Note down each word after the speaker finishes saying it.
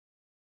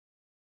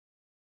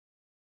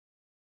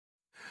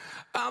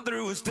I'm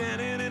through with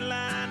standing in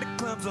line. The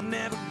clubs I'll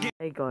never get.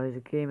 Hey guys,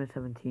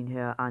 Gamer17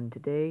 here, and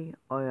today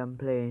I am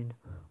playing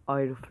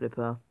Idle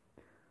Flipper.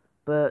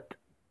 But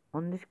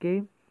on this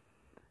game,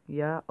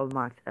 yeah, I've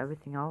maxed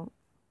everything out.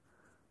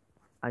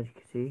 As you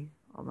can see,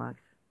 I've maxed.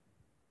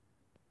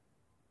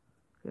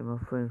 Okay, my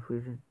phone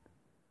freezing.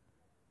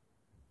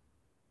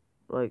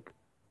 Like,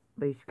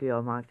 basically, I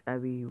maxed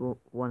every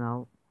one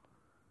out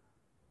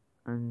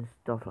and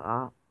stuff like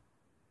that.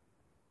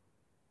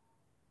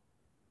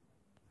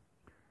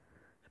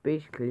 So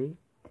basically,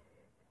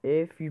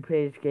 if you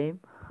play this game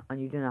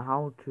and you don't know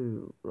how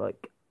to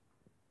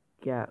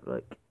get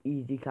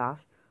easy cash,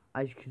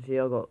 as you can see,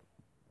 I got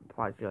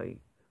practically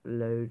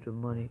loads of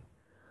money.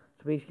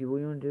 So basically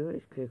what you want to do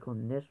is click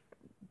on this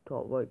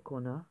top right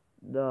corner,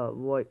 the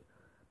right,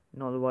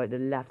 not the right, the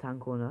left hand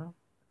corner,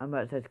 and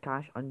where it says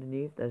cash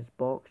underneath there's a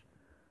box.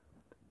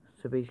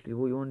 So basically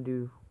what you want to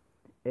do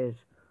is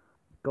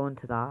go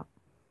into that,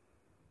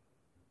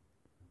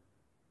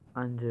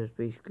 and just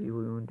basically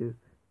what you want to do,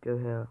 go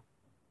here,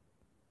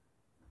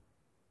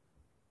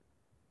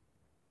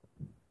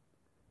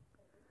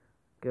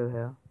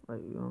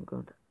 like you want to go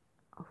into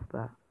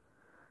alphabet,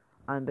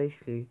 and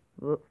basically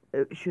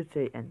it should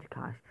say enter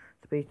cash.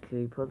 So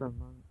basically put the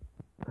amount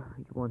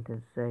you want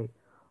to say.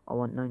 I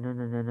want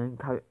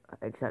 9999,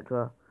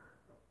 etc.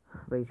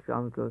 Basically,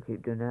 I'm gonna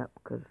keep doing that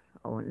because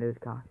I want loads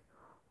of cash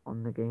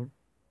on the game.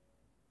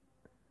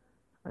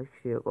 As you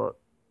see, I got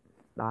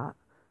that.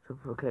 So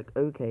if I click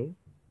OK,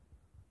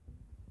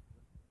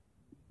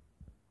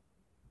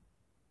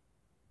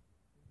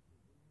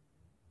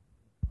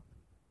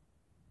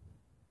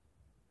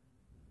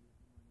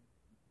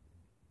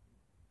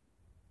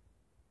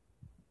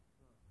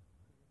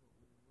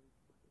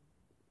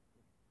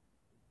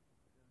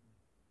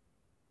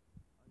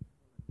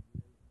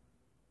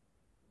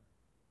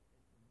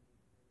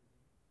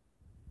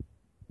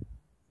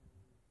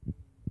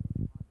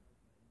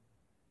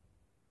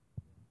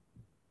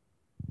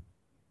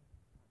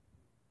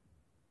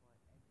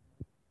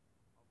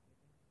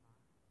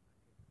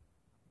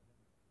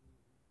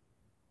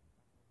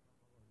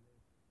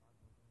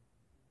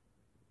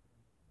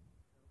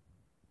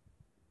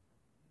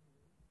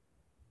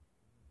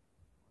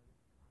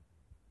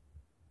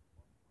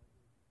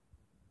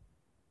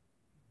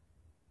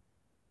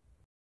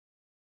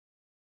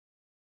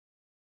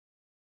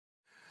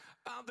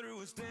 I'm through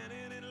with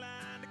standing in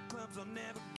line. The clubs I'll never